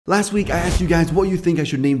Last week, I asked you guys what you think I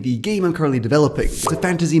should name the game I'm currently developing. It's a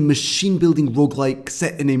fantasy machine-building roguelike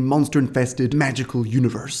set in a monster-infested magical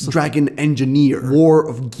universe. Dragon Engineer, War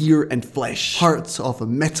of Gear and Flesh, Hearts of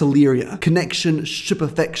Metalleria, Connection, Ship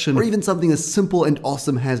Affection, or even something as simple and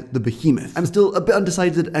awesome as the Behemoth. I'm still a bit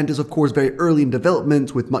undecided and is of course very early in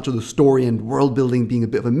development, with much of the story and world building being a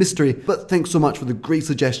bit of a mystery, but thanks so much for the great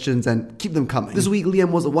suggestions and keep them coming. This week, Liam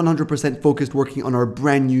was 100% focused working on our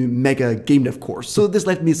brand new mega game dev course, so this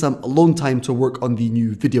left me some alone time to work on the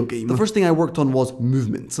new video game. The first thing I worked on was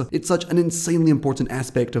movement. It's such an insanely important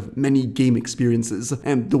aspect of many game experiences,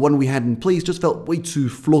 and the one we had in place just felt way too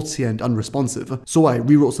floaty and unresponsive. So I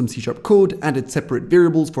rewrote some C# code, added separate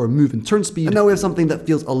variables for move and turn speed, and now we have something that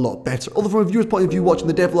feels a lot better. Although from a viewer's point of view watching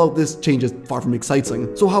the devlog, this change is far from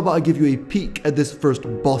exciting. So how about I give you a peek at this first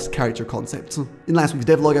boss character concept. In last week's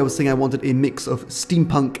devlog, I was saying I wanted a mix of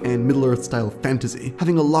steampunk and Middle-earth style fantasy.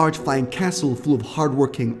 Having a large flying castle full of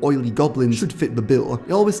hardworking, oily goblins should fit the bill.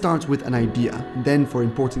 It always starts with an idea. Then for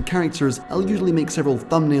important characters, I'll usually make several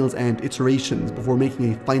thumbnails and iterations before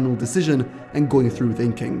making a final decision and going through with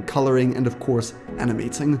inking, coloring, and of course,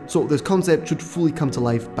 animating. So this concept should fully come to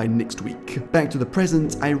life by next week. Back to the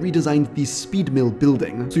present, I redesigned the speed mill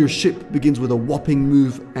building. So your ship begins with a whopping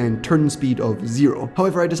move and turn speed of 0.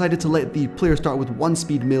 However, I decided to let the player start with one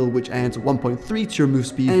speed mill, which adds 1.3 to your move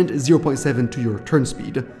speed and 0.7 to your turn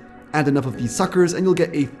speed. Add enough of these suckers and you'll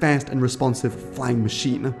get a fast and responsive flying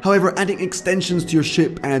machine. However, adding extensions to your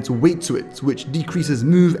ship adds weight to it, which decreases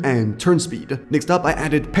move and turn speed. Next up, I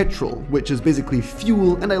added petrol, which is basically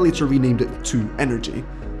fuel, and I later renamed it to energy.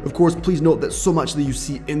 Of course, please note that so much that you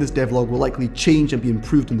see in this devlog will likely change and be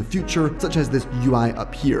improved in the future, such as this UI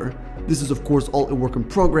up here. This is of course all a work in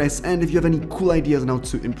progress, and if you have any cool ideas on how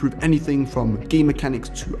to improve anything from game mechanics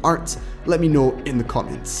to art, let me know in the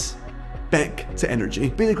comments. Back to energy.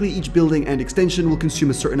 Basically, each building and extension will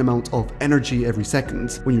consume a certain amount of energy every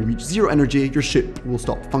second. When you reach 0 energy, your ship will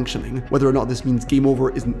stop functioning. Whether or not this means game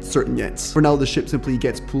over isn't certain yet. For now, the ship simply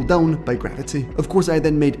gets pulled down by gravity. Of course, I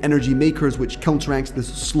then made energy makers, which counteracts this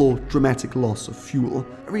slow, dramatic loss of fuel.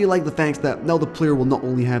 I really like the fact that now the player will not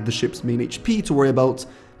only have the ship's main HP to worry about,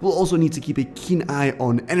 but will also need to keep a keen eye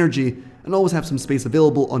on energy and always have some space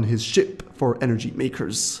available on his ship for energy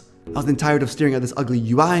makers. I was then tired of staring at this ugly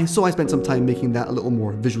UI, so I spent some time making that a little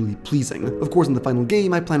more visually pleasing. Of course, in the final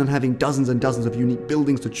game, I plan on having dozens and dozens of unique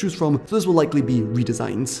buildings to choose from, so this will likely be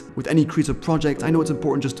redesigned. With any creative project, I know it's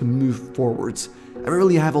important just to move forwards. I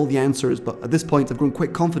rarely have all the answers, but at this point I've grown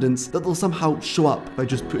quite confident that they'll somehow show up if I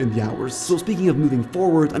just put in the hours. So speaking of moving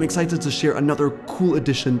forward, I'm excited to share another cool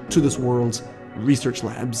addition to this world: research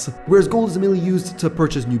labs. Whereas gold is mainly used to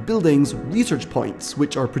purchase new buildings, research points,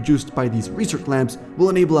 which are produced by these research labs, will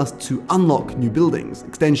enable us to unlock new buildings,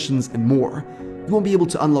 extensions, and more. You won't be able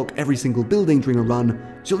to unlock every single building during a run,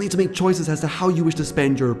 so you'll need to make choices as to how you wish to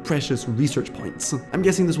spend your precious research points. I'm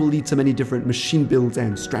guessing this will lead to many different machine builds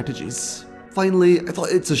and strategies. Finally, I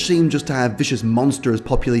thought it's a shame just to have vicious monsters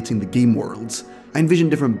populating the game world. I envision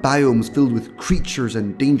different biomes filled with creatures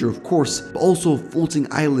and danger, of course, but also floating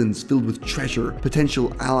islands filled with treasure,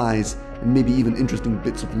 potential allies, and maybe even interesting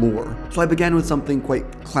bits of lore. So I began with something quite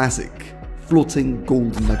classic: floating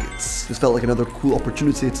gold nuggets. This felt like another cool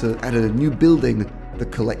opportunity to add a new building, the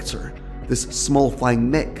Collector. This small flying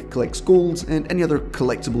mech collects gold and any other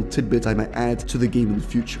collectible tidbit I might add to the game in the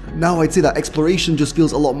future. Now I'd say that exploration just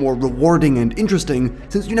feels a lot more rewarding and interesting,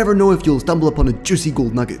 since you never know if you'll stumble upon a juicy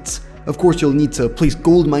gold nugget. Of course, you'll need to place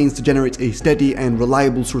gold mines to generate a steady and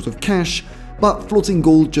reliable source of cash, but floating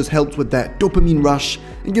gold just helps with that dopamine rush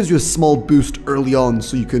and gives you a small boost early on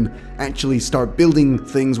so you can actually start building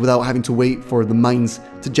things without having to wait for the mines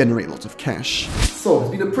to generate lots of cash. So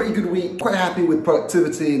it's been a pretty good week, quite happy with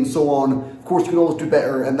productivity and so on. Of course, you can always do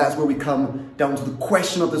better, and that's where we come down to the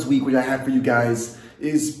question of this week, which I have for you guys,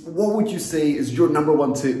 is what would you say is your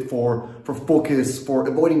 #1 tip for focus, for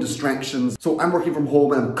avoiding distractions? So I'm working from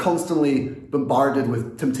home and I'm constantly bombarded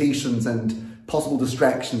with temptations and possible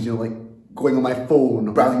distractions, you know, like going on my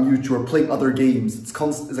phone, browsing YouTube, or playing other games. It's a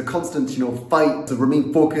constant, fight to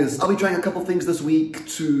remain focused. I'll be trying a couple things this week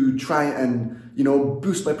to try and,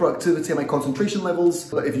 boost my productivity and my concentration levels.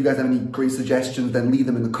 But if you guys have any great suggestions, then leave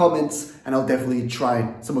them in the comments, and I'll definitely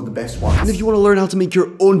try some of the best ones. And if you want to learn how to make your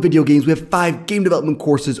own video games, we have 5 game development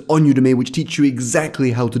courses on Udemy which teach you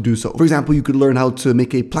exactly how to do so. For example, you could learn how to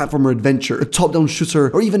make a platformer adventure, a top-down shooter,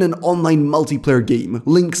 or even an online multiplayer game.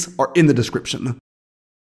 Links are in the description.